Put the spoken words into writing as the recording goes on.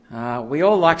We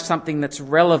all like something that's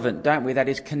relevant, don't we? That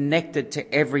is connected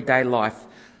to everyday life.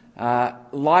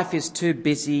 Life is too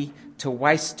busy to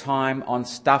waste time on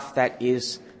stuff that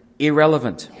is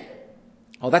irrelevant.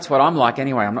 Well, that's what I'm like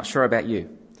anyway. I'm not sure about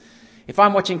you. If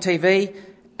I'm watching TV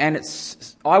and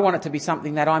I want it to be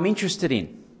something that I'm interested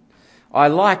in. I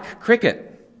like cricket.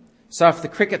 So if the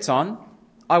cricket's on,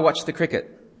 I watch the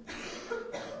cricket.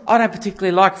 I don't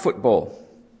particularly like football.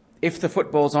 If the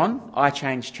football's on, I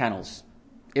change channels.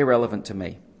 Irrelevant to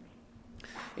me.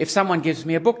 If someone gives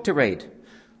me a book to read,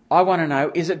 I want to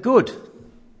know, is it good?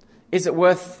 Is it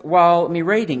worthwhile me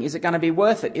reading? Is it going to be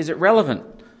worth it? Is it relevant?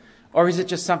 Or is it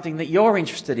just something that you're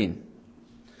interested in?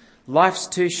 Life's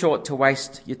too short to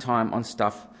waste your time on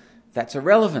stuff that's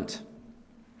irrelevant.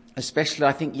 Especially,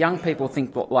 I think young people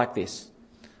think like this.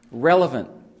 Relevant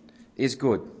is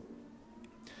good.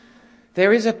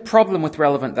 There is a problem with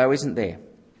relevant, though, isn't there?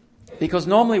 Because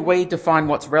normally we define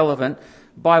what's relevant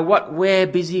by what we're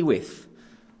busy with,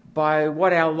 by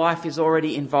what our life is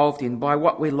already involved in, by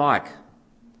what we like. Do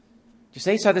you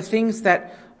see? So the things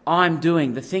that I'm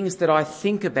doing, the things that I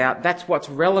think about, that's what's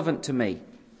relevant to me.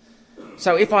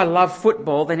 So if I love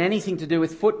football, then anything to do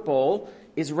with football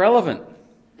is relevant.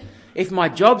 If my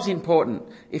job's important,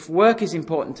 if work is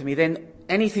important to me, then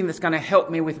anything that's going to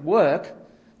help me with work,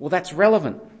 well, that's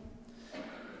relevant.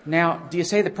 Now, do you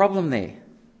see the problem there?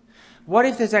 What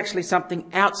if there's actually something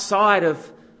outside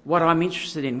of what I'm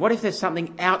interested in? What if there's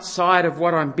something outside of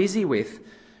what I'm busy with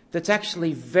that's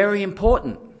actually very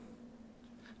important,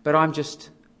 but I'm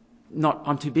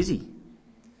too busy,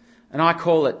 and I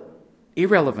call it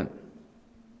irrelevant?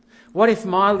 What if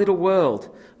my little world,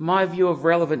 my view of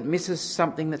relevant, misses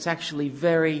something that's actually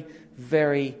very,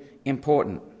 very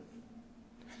important?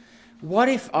 What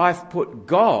if I've put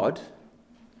God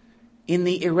in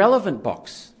the irrelevant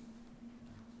box?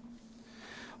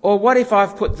 Or what if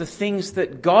I've put the things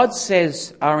that God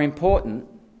says are important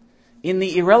in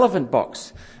the irrelevant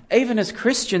box? Even as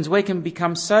Christians, we can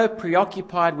become so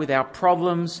preoccupied with our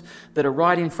problems that are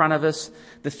right in front of us,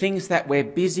 the things that we're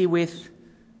busy with,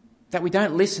 that we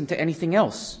don't listen to anything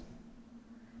else.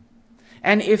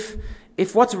 And if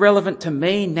what's relevant to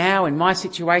me now in my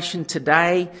situation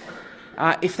today,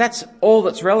 if that's all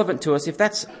that's relevant to us, if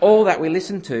that's all that we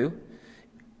listen to,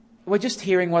 we're just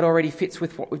hearing what already fits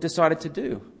with what we've decided to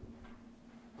do.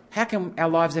 How can our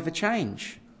lives ever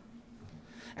change?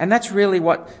 And that's really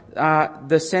what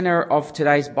the centre of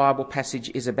today's Bible passage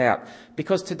is about.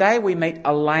 Because today we meet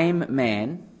a lame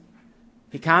man.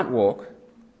 He can't walk.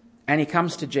 And he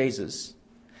comes to Jesus.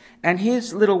 And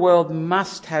his little world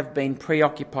must have been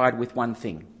preoccupied with one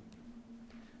thing.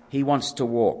 He wants to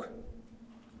walk.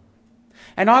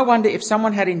 And I wonder if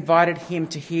someone had invited him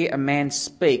to hear a man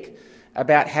speak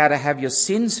about how to have your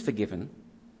sins forgiven,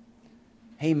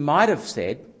 he might have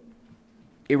said,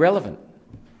 irrelevant.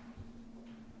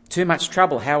 Too much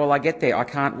trouble. How will I get there? I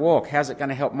can't walk. How's it going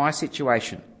to help my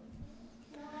situation?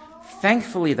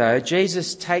 Thankfully, though,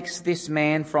 Jesus takes this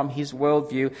man from his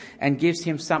worldview and gives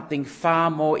him something far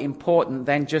more important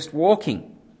than just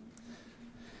walking.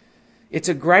 It's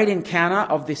a great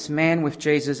encounter of this man with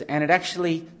Jesus, and it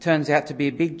actually turns out to be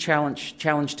a big challenge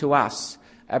to us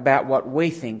about what we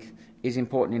think is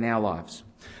important in our lives.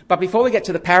 But before we get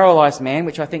to the paralysed man,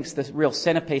 which I think is the real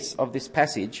centrepiece of this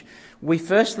passage, we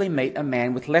firstly meet a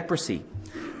man with leprosy.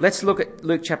 Let's look at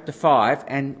Luke chapter 5,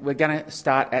 and we're going to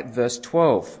start at verse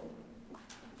 12.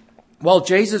 While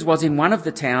Jesus was in one of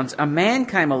the towns, a man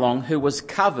came along who was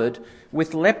covered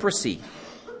with leprosy.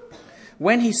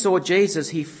 When he saw Jesus,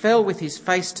 he fell with his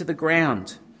face to the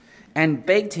ground and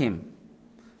begged him,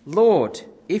 "Lord,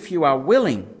 if you are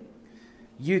willing,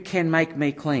 you can make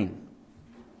me clean."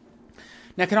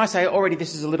 Now, can I say already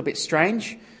this is a little bit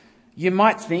strange? You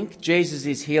might think Jesus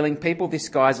is healing people. This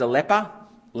guy's a leper.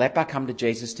 Leper come to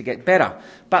Jesus to get better.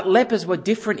 But lepers were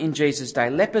different in Jesus' day.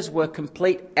 Lepers were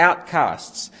complete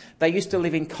outcasts. They used to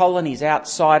live in colonies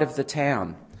outside of the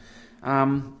town.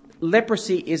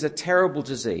 Leprosy is a terrible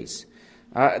disease.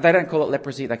 They don't call it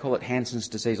leprosy, they call it Hansen's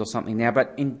disease or something now.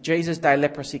 But in Jesus' day,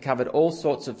 leprosy covered all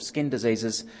sorts of skin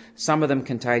diseases, some of them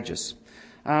contagious.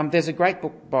 There's a great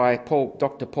book by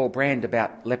Dr. Paul Brand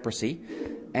about leprosy,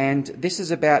 and this is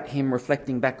about him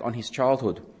reflecting back on his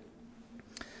childhood.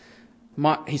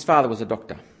 His father was a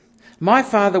doctor. "My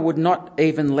father would not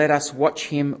even let us watch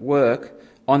him work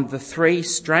on the 3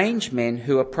 strange men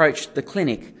who approached the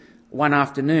clinic one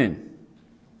afternoon.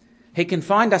 He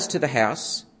confined us to the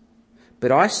house,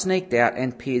 but I sneaked out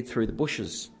and peered through the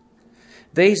bushes.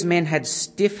 These men had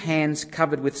stiff hands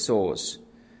covered with sores.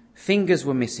 Fingers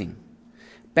were missing.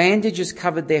 Bandages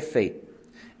covered their feet,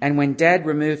 and when Dad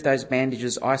removed those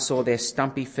bandages, I saw their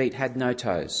stumpy feet had no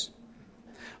toes.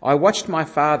 I watched my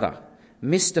father,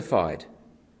 mystified.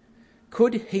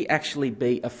 Could he actually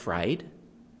be afraid?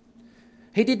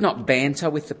 He did not banter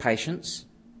with the patients,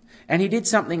 and he did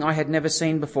something I had never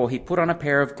seen before. He put on a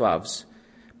pair of gloves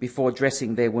before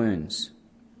dressing their wounds.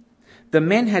 The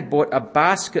men had bought a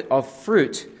basket of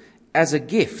fruit as a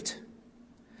gift,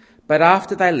 but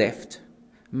after they left,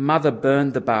 Mother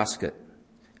burned the basket,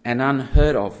 an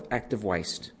unheard of act of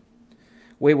waste.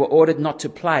 We were ordered not to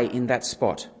play in that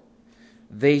spot.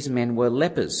 These men were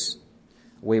lepers,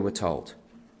 we were told.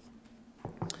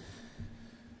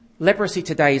 Leprosy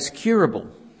today is curable.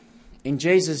 In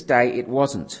Jesus' day, it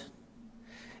wasn't.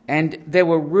 And there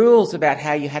were rules about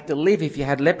how you had to live if you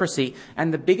had leprosy,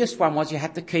 and the biggest one was you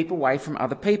had to keep away from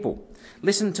other people.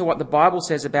 Listen to what the Bible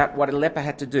says about what a leper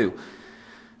had to do.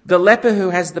 The leper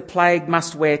who has the plague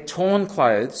must wear torn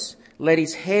clothes, let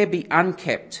his hair be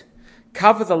unkempt,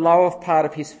 cover the lower part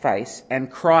of his face, and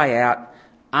cry out,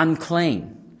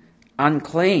 "Unclean,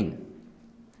 unclean."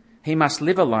 He must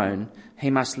live alone. He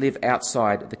must live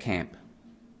outside the camp.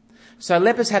 So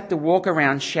lepers had to walk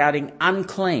around shouting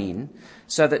 "unclean"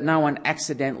 so that no one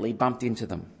accidentally bumped into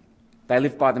them. They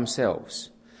lived by themselves.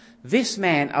 This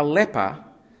man, a leper,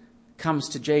 comes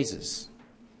to Jesus.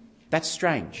 That's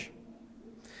strange.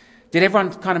 Did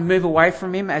everyone kind of move away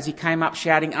from him as he came up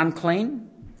shouting "unclean"?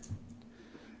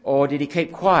 Or did he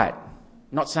keep quiet,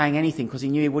 not saying anything because he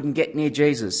knew he wouldn't get near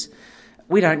Jesus?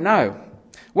 We don't know.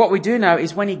 What we do know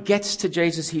is when he gets to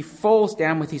Jesus, he falls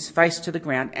down with his face to the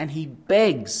ground and he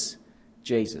begs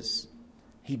Jesus.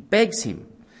 He begs him.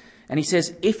 And he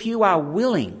says, "If you are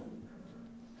willing,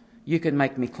 you can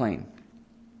make me clean."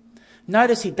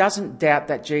 Notice he doesn't doubt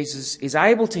that Jesus is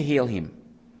able to heal him.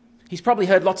 He's probably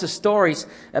heard lots of stories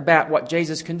about what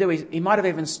Jesus can do. He might have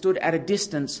even stood at a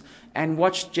distance and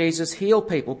watched Jesus heal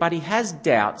people, but he has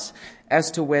doubts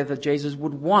as to whether Jesus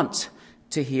would want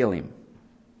to heal him.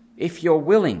 If you're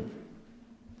willing.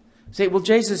 See, will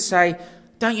Jesus say,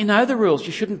 "Don't you know the rules?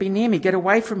 You shouldn't be near me. Get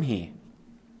away from here."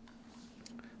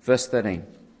 Verse 13.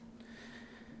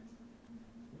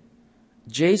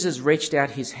 Jesus reached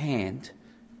out his hand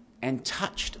and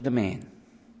touched the man.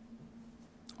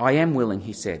 "I am willing,"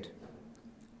 he said.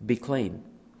 "Be clean."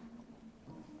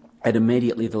 And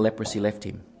immediately the leprosy left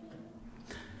him.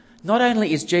 Not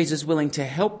only is Jesus willing to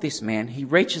help this man, he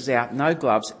reaches out, no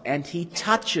gloves, and he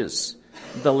touches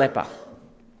the leper.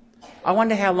 I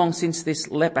wonder how long since this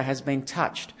leper has been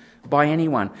touched by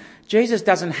anyone. Jesus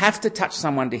doesn't have to touch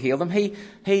someone to heal them.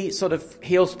 He sort of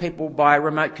heals people by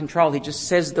remote control. He just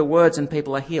says the words and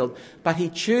people are healed. But he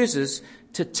chooses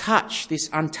to touch this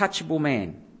untouchable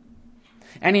man.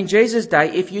 And in Jesus'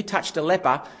 day, if you touched a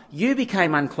leper, you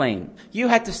became unclean. You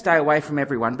had to stay away from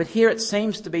everyone. But here it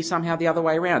seems to be somehow the other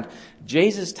way around.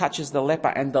 Jesus touches the leper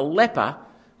and the leper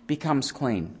becomes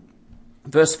clean.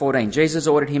 Verse 14, Jesus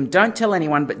ordered him, "Don't tell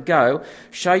anyone, but go,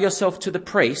 show yourself to the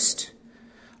priest,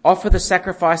 offer the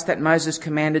sacrifice that Moses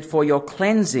commanded for your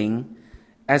cleansing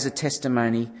as a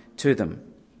testimony to them."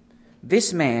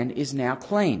 This man is now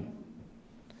clean.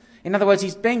 In other words,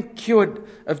 he's been cured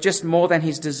of just more than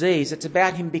his disease. It's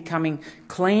about him becoming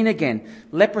clean again.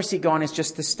 Leprosy gone is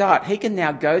just the start. He can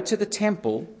now go to the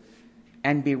temple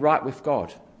and be right with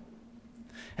God.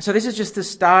 So this is just the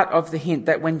start of the hint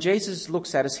that when Jesus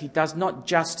looks at us, he does not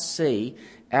just see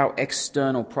our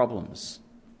external problems.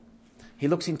 He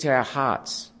looks into our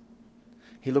hearts.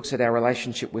 He looks at our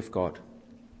relationship with God.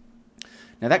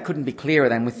 Now that couldn't be clearer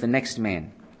than with the next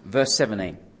man. Verse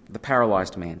 17, the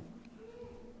paralysed man.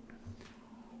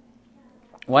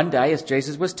 One day, as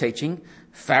Jesus was teaching,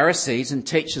 Pharisees and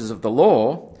teachers of the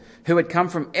law, who had come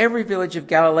from every village of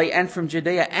Galilee and from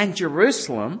Judea and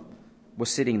Jerusalem, were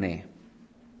sitting there.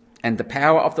 And the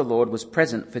power of the Lord was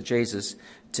present for Jesus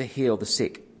to heal the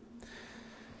sick.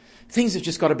 Things have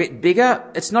just got a bit bigger.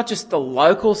 It's not just the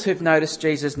locals who've noticed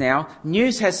Jesus now.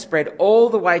 News has spread all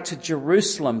the way to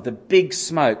Jerusalem, the big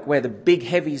smoke, where the big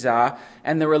heavies are.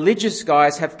 And the religious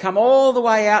guys have come all the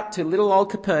way out to little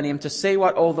old Capernaum to see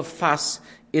what all the fuss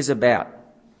is about.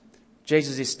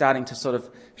 Jesus is starting to sort of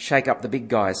shake up the big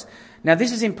guys. Now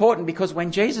this is important because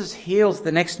when Jesus heals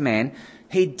the next man,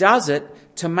 he does it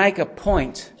to make a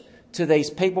point to these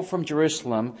people from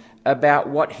Jerusalem about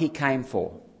what he came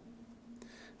for.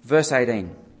 Verse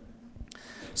 18.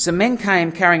 Some men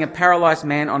came carrying a paralysed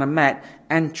man on a mat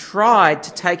and tried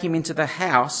to take him into the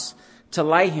house to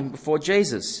lay him before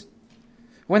Jesus.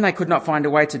 When they could not find a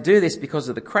way to do this because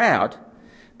of the crowd,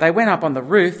 they went up on the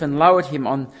roof and lowered him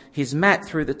on his mat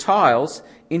through the tiles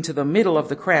into the middle of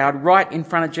the crowd, right in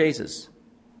front of Jesus.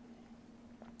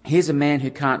 Here's a man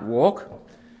who can't walk,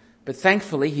 but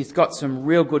thankfully he's got some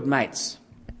real good mates.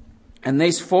 And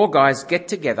these four guys get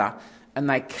together and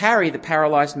they carry the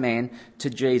paralysed man to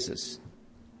Jesus.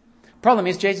 Problem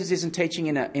is, Jesus isn't teaching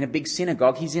in a big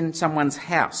synagogue. He's in someone's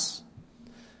house,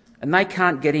 and they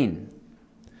can't get in.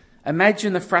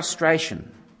 Imagine the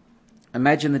frustration.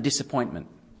 Imagine the disappointment.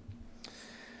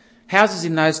 Houses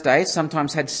in those days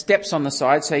sometimes had steps on the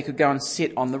side so you could go and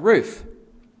sit on the roof.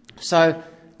 So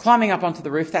climbing up onto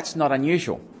the roof, that's not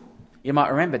unusual. You might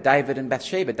remember David and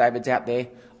Bathsheba. David's out there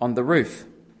on the roof,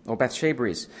 or Bathsheba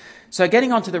is. So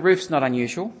getting onto the roof's not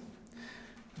unusual.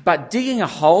 But digging a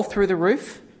hole through the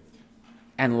roof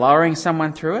and lowering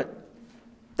someone through it,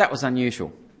 that was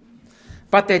unusual.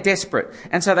 But they're desperate.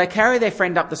 And so they carry their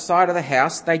friend up the side of the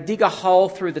house. They dig a hole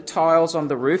through the tiles on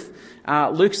the roof.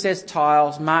 Luke says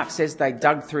tiles. Mark says they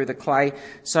dug through the clay.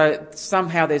 So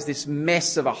somehow there's this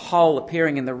mess of a hole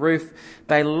appearing in the roof.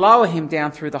 They lower him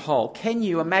down through the hole. Can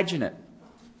you imagine it?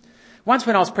 Once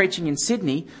when I was preaching in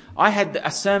Sydney, I had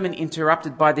a sermon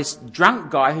interrupted by this drunk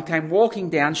guy who came walking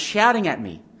down shouting at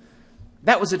me.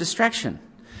 That was a distraction.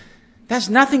 That's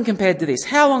nothing compared to this.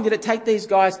 How long did it take these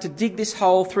guys to dig this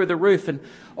hole through the roof and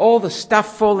all the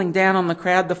stuff falling down on the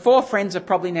crowd? The four friends are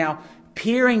probably now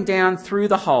peering down through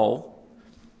the hole,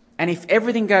 and if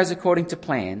everything goes according to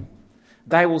plan,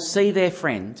 they will see their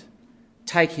friend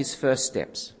take his first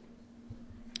steps.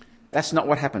 That's not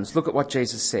what happens. Look at what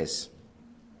Jesus says.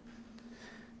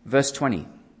 Verse 20.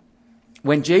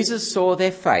 When Jesus saw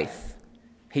their faith,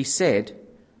 he said,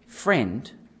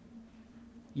 "Friend,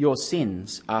 your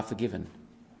sins are forgiven."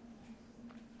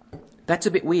 That's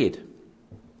a bit weird.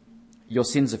 Your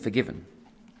sins are forgiven.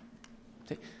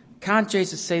 Can't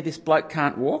Jesus see this bloke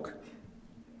can't walk?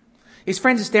 His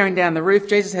friends are staring down the roof.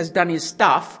 Jesus has done his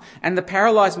stuff, and the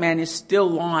paralysed man is still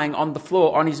lying on the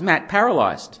floor on his mat,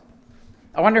 paralysed.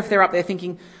 I wonder if they're up there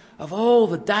thinking, of all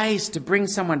the days to bring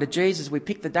someone to Jesus, we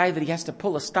pick the day that he has to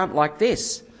pull a stunt like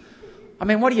this. I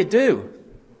mean, what do? Do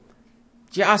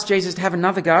you ask Jesus to have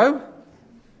another go?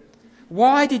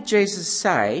 Why did Jesus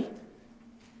say,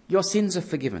 your sins are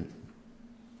forgiven?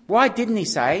 Why didn't he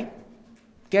say,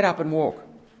 get up and walk?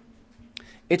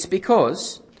 It's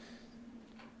because,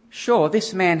 sure,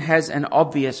 this man has an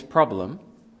obvious problem.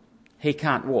 He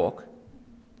can't walk.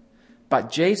 But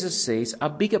Jesus sees a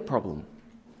bigger problem.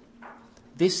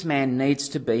 This man needs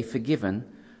to be forgiven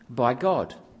by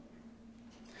God.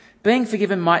 Being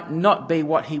forgiven might not be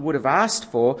what he would have asked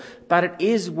for, but it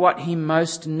is what he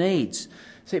most needs.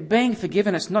 So being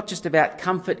forgiven, it's not just about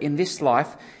comfort in this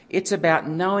life, it's about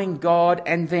knowing God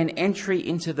and then entry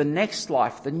into the next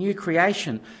life, the new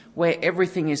creation, where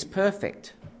everything is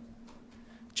perfect.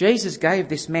 Jesus gave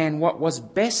this man what was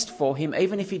best for him,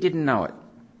 even if he didn't know it.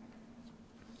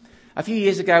 A few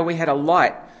years ago, we had a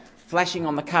light flashing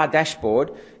on the car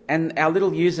dashboard, and our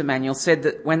little user manual said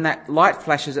that when that light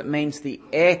flashes, it means the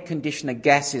air conditioner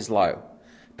gas is low.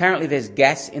 Apparently there's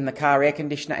gas in the car air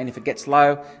conditioner, and if it gets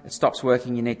low, it stops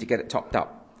working. You need to get it topped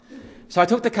up. So I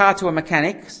took the car to a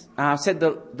mechanic, said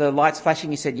the light's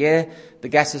flashing. He said, yeah, the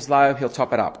gas is low, he'll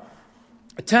top it up.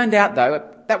 It turned out, though,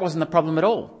 that wasn't the problem at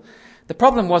all. The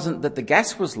problem wasn't that the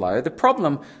gas was low. The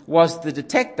problem was the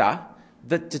detector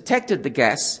that detected the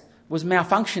gas was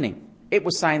malfunctioning. It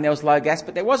was saying there was low gas,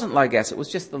 but there wasn't low gas. It was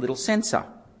just the little sensor.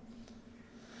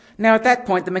 Now, at that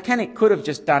point, the mechanic could have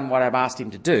just done what I've asked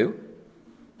him to do,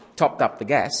 topped up the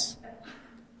gas.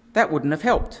 That wouldn't have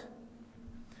helped.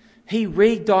 He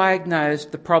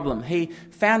re-diagnosed the problem. He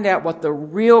found out what the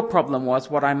real problem was,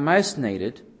 what I most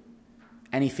needed,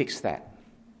 and he fixed that.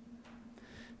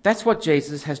 That's what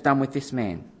Jesus has done with this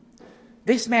man.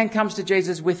 This man comes to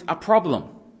Jesus with a problem.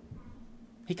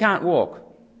 He can't walk.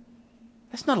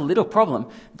 That's not a little problem.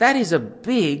 That is a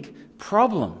big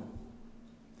problem.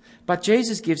 But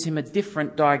Jesus gives him a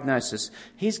different diagnosis.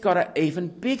 He's got an even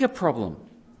bigger problem.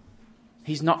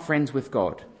 He's not friends with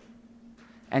God.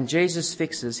 And Jesus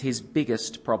fixes his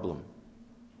biggest problem.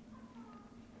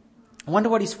 I wonder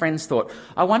what his friends thought.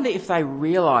 I wonder if they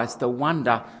realised the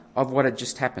wonder of what had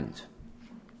just happened.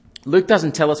 Luke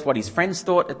doesn't tell us what his friends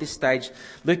thought at this stage.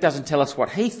 Luke doesn't tell us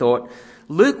what he thought.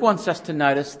 Luke wants us to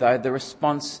notice, though, the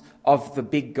response of the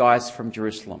big guys from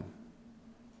Jerusalem,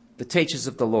 the teachers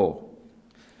of the law,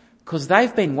 because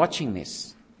they've been watching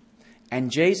this,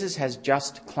 and Jesus has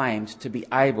just claimed to be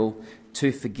able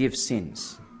to forgive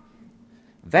sins.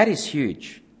 That is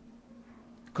huge,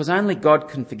 because only God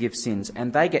can forgive sins,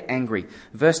 and they get angry.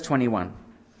 Verse 21.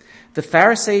 The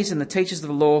Pharisees and the teachers of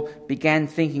the law began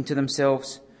thinking to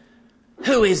themselves,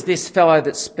 who is this fellow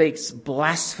that speaks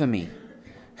blasphemy?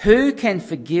 Who can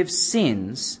forgive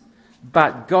sins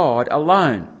but God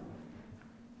alone?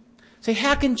 See,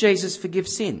 how can Jesus forgive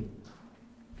sin?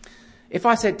 If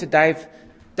I said to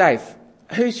Dave,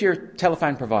 who's your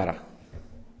telephone provider?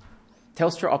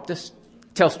 Telstra, Optus,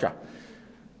 Telstra.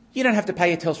 You don't have to pay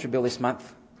your Telstra bill this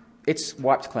month. It's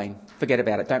wiped clean. Forget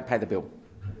about it. Don't pay the bill.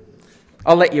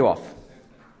 I'll let you off.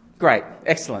 Great.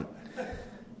 Excellent.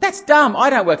 That's dumb. I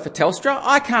don't work for Telstra.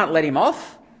 I can't let him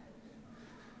off.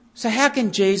 So how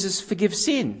can Jesus forgive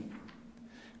sin?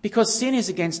 Because sin is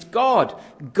against God.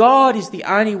 God is the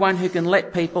only one who can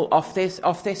let people off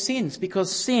their sins,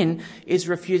 because sin is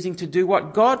refusing to do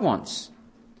what God wants.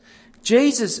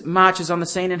 Jesus marches on the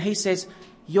scene and he says,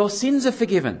 your sins are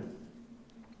forgiven.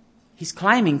 He's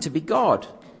claiming to be God.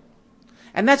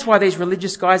 And that's why these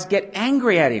religious guys get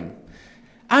angry at him.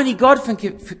 Only God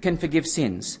can forgive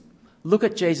sins. Look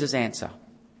at Jesus' answer.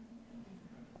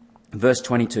 Verse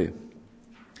 22.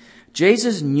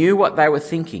 Jesus knew what they were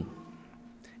thinking.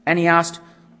 And he asked,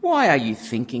 why are you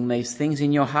thinking these things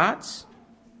in your hearts?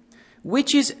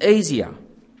 Which is easier,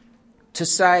 to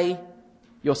say,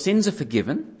 your sins are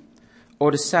forgiven, or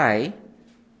to say,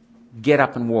 get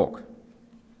up and walk?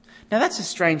 Now that's a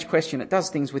strange question. It does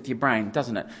things with your brain,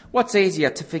 doesn't it? What's easier,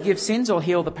 to forgive sins or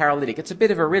heal the paralytic? It's a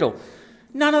bit of a riddle.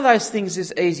 None of those things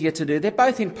is easier to do. They're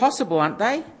both impossible, aren't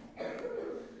they?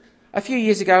 A few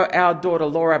years ago, our daughter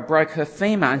Laura broke her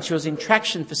femur and she was in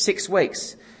traction for 6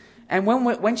 weeks. And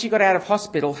when she got out of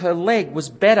hospital, her leg was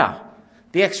better.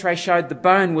 The x-ray showed the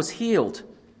bone was healed.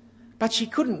 But she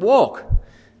couldn't walk.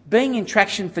 Being in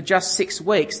traction for just 6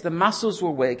 weeks, the muscles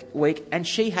were weak, and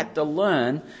she had to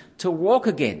learn to walk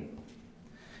again.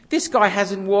 This guy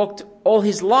hasn't walked all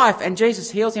his life, and Jesus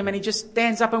heals him and he just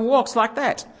stands up and walks like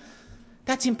that.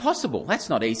 That's impossible. That's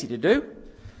not easy to do.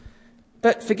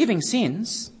 But forgiving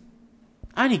sins,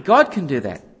 only God can do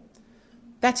that.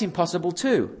 That's impossible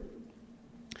too.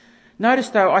 Notice,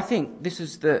 though, I think this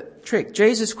is the trick.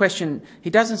 Jesus' question, he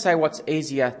doesn't say what's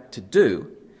easier to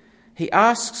do. He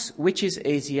asks which is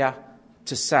easier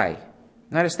to say.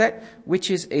 Notice that?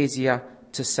 Which is easier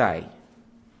to say.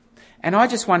 And I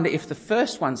just wonder if the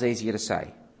first one's easier to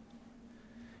say.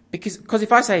 Because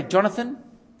if I say, Jonathan,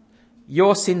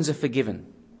 your sins are forgiven,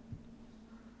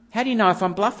 how do you know if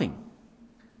I'm bluffing?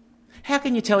 How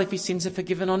can you tell if his sins are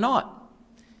forgiven or not?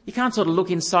 You can't sort of look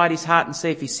inside his heart and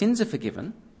see if his sins are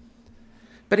forgiven.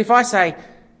 But if I say,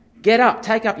 get up,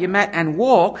 take up your mat and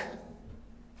walk,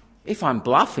 if I'm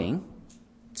bluffing,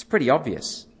 it's pretty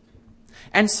obvious.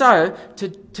 And so,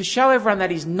 to show everyone that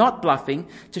he's not bluffing,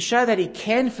 to show that he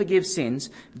can forgive sins,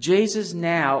 Jesus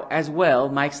now as well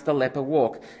makes the leper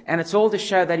walk. And it's all to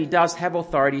show that he does have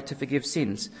authority to forgive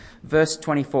sins. Verse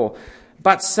 24.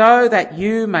 But so that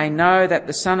you may know that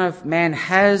the Son of Man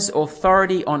has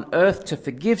authority on earth to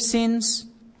forgive sins,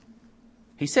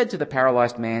 he said to the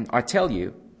paralysed man, I tell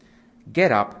you,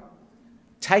 get up,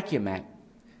 take your mat,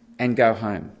 and go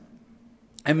home.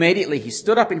 Immediately he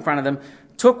stood up in front of them,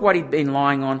 took what he'd been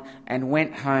lying on, and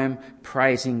went home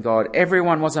praising God.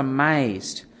 Everyone was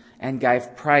amazed and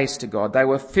gave praise to God. They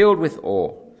were filled with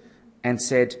awe and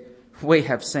said, we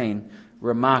have seen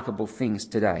remarkable things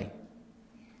today.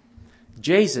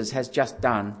 Jesus has just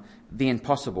done the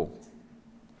impossible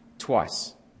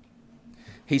twice.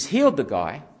 He's healed the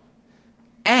guy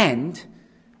and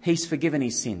he's forgiven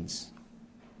his sins.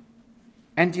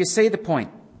 And do you see the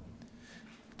point?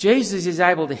 Jesus is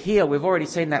able to heal. We've already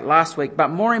seen that last week. But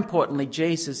more importantly,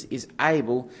 Jesus is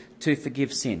able to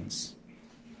forgive sins.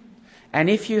 And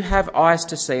if you have eyes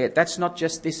to see it, that's not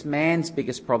just this man's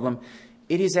biggest problem.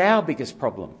 It is our biggest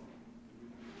problem.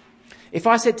 If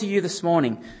I said to you this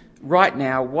morning, right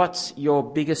now, what's your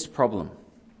biggest problem?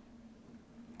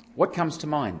 What comes to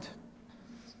mind?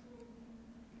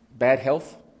 Bad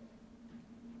health?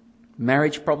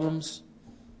 Marriage problems?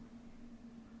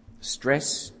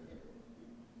 Stress?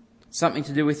 Something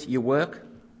to do with your work?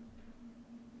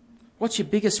 What's your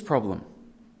biggest problem?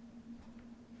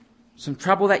 Some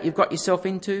trouble that you've got yourself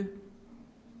into?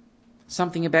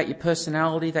 Something about your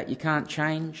personality that you can't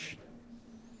change?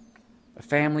 A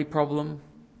family problem?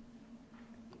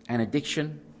 An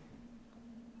addiction?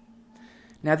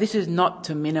 Now, this is not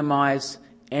to minimise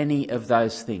any of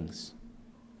those things.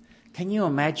 Can you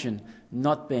imagine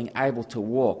not being able to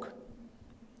walk?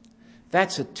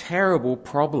 That's a terrible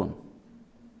problem.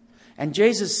 And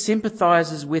Jesus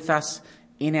sympathises with us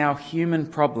in our human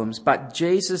problems, but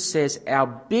Jesus says our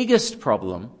biggest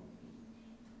problem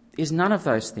is none of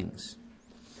those things.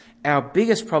 Our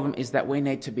biggest problem is that we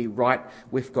need to be right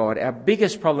with God. Our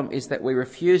biggest problem is that we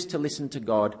refuse to listen to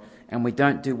God and we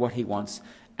don't do what he wants.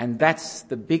 And that's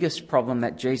the biggest problem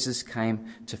that Jesus came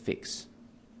to fix.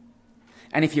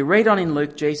 And if you read on in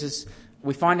Luke,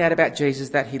 we find out about Jesus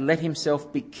that he let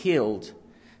himself be killed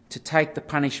to take the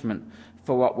punishment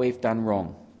for what we've done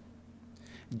wrong.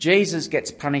 Jesus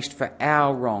gets punished for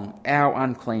our wrong, our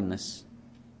uncleanness.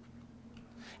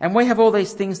 And we have all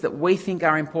these things that we think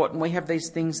are important. We have these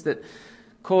things that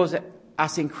cause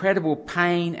us incredible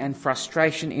pain and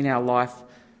frustration in our life.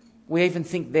 We even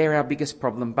think they're our biggest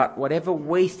problem. But whatever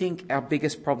we think our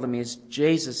biggest problem is,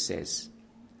 Jesus says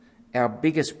our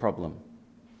biggest problem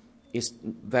is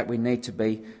that we need to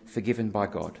be forgiven by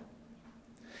God.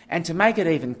 And to make it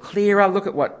even clearer, look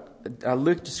at what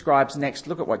Luke describes next.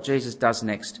 Look at what Jesus does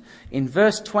next. In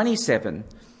verse 27,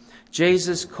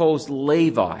 Jesus calls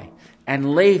Levi,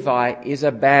 and Levi is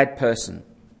a bad person.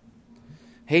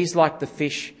 He's like the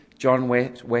fish John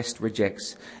West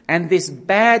rejects. And this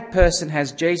bad person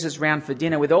has Jesus round for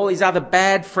dinner with all his other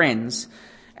bad friends,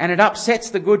 and it upsets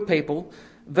the good people.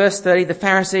 Verse 30, the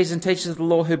Pharisees and teachers of the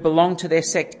law who belonged to their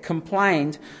sect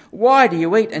complained, "Why do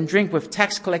you eat and drink with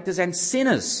tax collectors and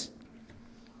sinners?"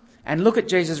 And look at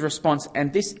Jesus' response,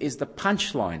 and this is the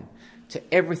punchline to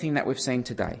everything that we've seen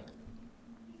today.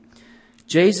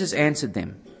 Jesus answered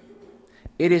them,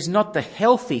 "It is not the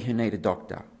healthy who need a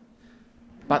doctor,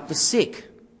 but the sick.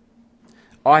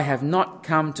 I have not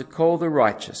come to call the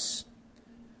righteous,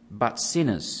 but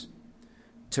sinners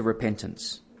to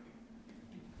repentance."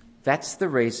 That's the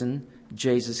reason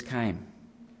Jesus came.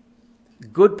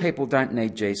 Good people don't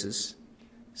need Jesus,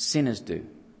 sinners do.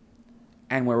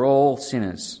 And we're all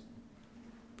sinners.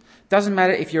 Doesn't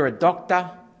matter if you're a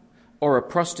doctor or a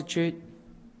prostitute.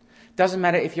 Doesn't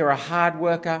matter if you're a hard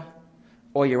worker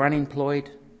or you're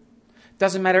unemployed.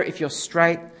 Doesn't matter if you're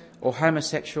straight or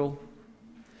homosexual.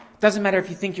 Doesn't matter if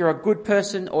you think you're a good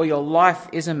person or your life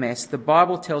is a mess. The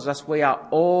Bible tells us we are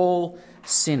all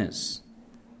sinners.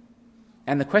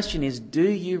 And the question is, do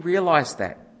you realise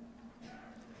that?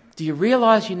 Do you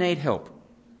realise you need help?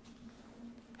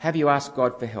 Have you asked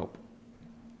God for help?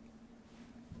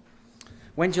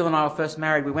 When Jill and I were first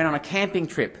married, we went on a camping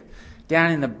trip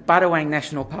down in the Budawang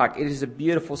National Park. It is a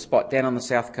beautiful spot down on the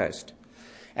south coast.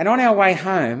 And on our way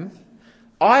home,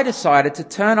 I decided to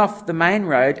turn off the main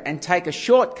road and take a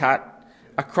shortcut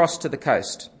across to the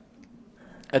coast.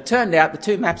 It turned out the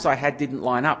two maps I had didn't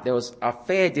line up. There was a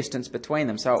fair distance between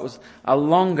them, so it was a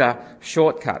longer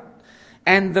shortcut.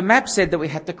 And the map said that we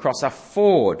had to cross a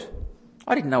ford.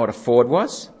 I didn't know what a ford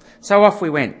was, so off we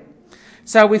went.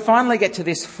 So we finally get to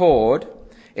this ford.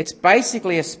 It's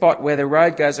basically a spot where the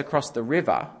road goes across the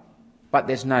river, but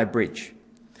there's no bridge.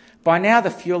 By now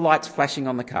the fuel light's flashing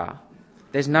on the car.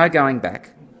 There's no going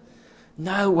back.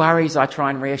 No worries, I try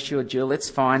and reassure Jill, it's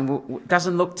fine. It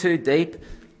doesn't look too deep.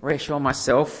 Reassure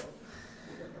myself.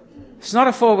 It's not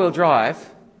a four-wheel drive,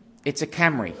 it's a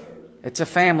Camry. It's a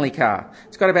family car.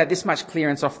 It's got about this much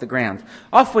clearance off the ground.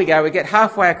 Off we go, we get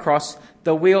halfway across,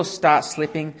 the wheels start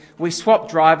slipping, we swap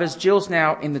drivers, Jill's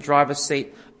now in the driver's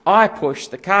seat, I push,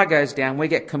 the car goes down, we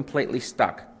get completely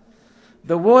stuck.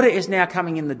 The water is now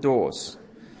coming in the doors.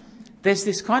 There's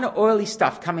this kind of oily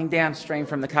stuff coming downstream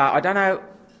from the car. I don't know,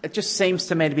 it just seems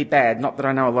to me to be bad, not that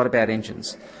I know a lot about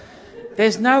engines.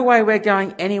 There's no way we're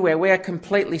going anywhere. We are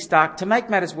completely stuck. To make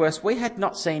matters worse, we had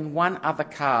not seen one other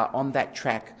car on that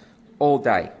track all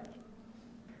day.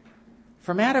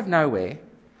 From out of nowhere,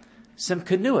 some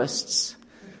canoeists,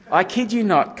 I kid you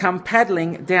not, come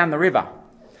paddling down the river.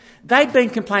 They'd been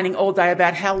complaining all day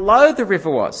about how low the river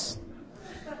was.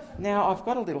 Now, I've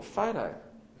got a little photo.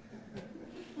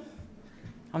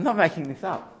 I'm not making this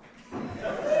up.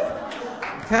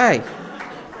 Okay.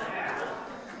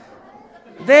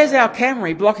 There's our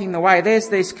Camry blocking the way. There's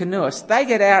these canoeists. They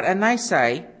get out and they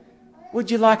say, "Would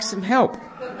you like some help?"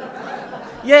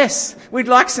 Yes, we'd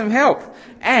like some help.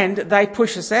 And they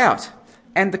push us out.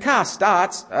 And the car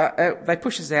starts, they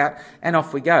push us out, and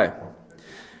off we go.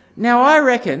 Now, I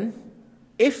reckon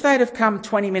if they'd have come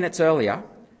 20 minutes earlier,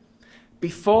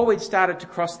 before we'd started to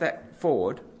cross that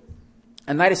ford,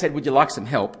 and they'd have said, "Would you like some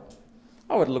help?"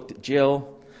 I would have looked at Jill.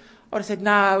 I would have said,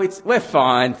 "No, we're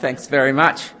fine, thanks very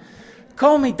much."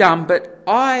 Call me dumb, but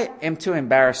I am too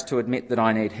embarrassed to admit that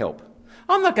I need help.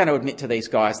 I'm not going to admit to these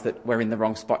guys that we're in the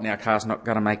wrong spot and our car's not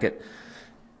going to make it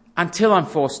until I'm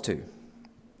forced to.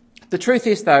 The truth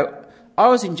is, though, I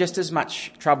was in just as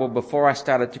much trouble before I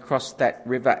started to cross that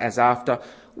river as after.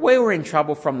 We were in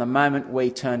trouble from the moment we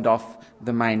turned off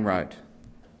the main road.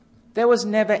 There was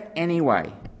never any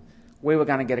way we were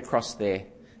going to get across there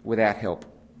without help.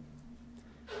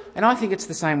 And I think it's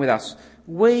the same with us.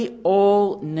 We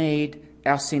all need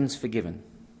our sins forgiven.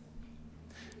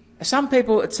 Some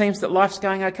people, it seems that life's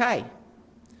going okay.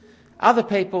 Other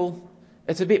people,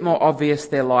 it's a bit more obvious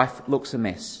their life looks a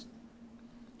mess.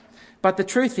 But the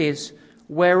truth is,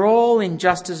 we're all in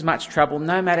just as much trouble,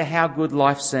 no matter how good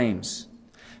life seems.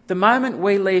 The moment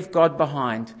we leave God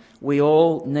behind, we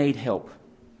all need help.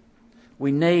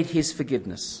 We need his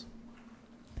forgiveness.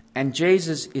 And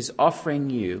Jesus is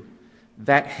offering you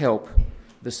that help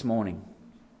this morning.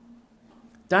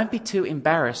 Don't be too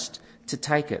embarrassed to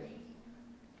take it.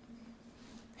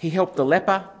 He helped the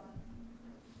leper,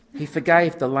 he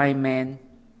forgave the lame man,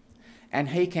 and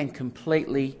he can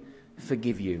completely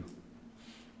forgive you.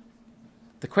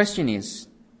 The question is,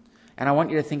 and I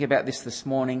want you to think about this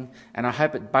morning, and I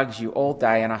hope it bugs you all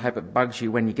day, and I hope it bugs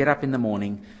you when you get up in the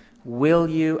morning, will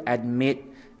you admit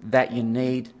that you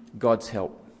need God's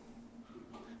help?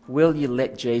 Will you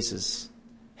let Jesus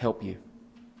help you?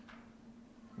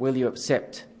 Will you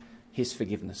accept his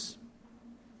forgiveness?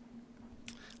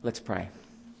 Let's pray.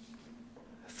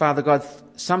 Father God,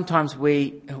 sometimes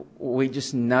we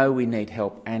just know we need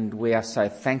help, and we are so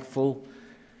thankful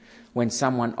when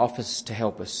someone offers to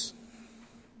help us.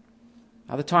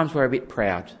 Other times we're a bit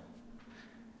proud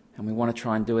and we want to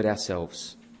try and do it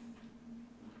ourselves.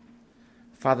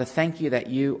 Father, thank you that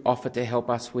you offer to help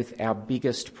us with our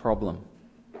biggest problem.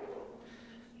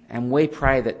 And we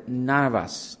pray that none of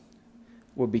us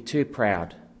would be too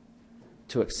proud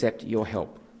to accept your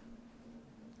help.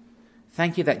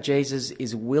 Thank you that Jesus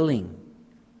is willing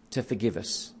to forgive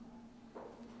us.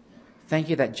 Thank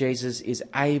you that Jesus is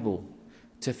able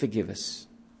to forgive us.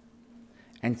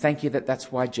 And thank you that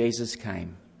that's why Jesus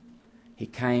came. He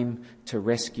came to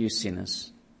rescue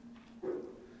sinners.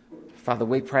 Father,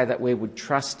 we pray that we would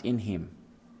trust in him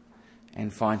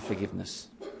and find forgiveness.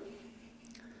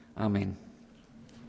 Amen.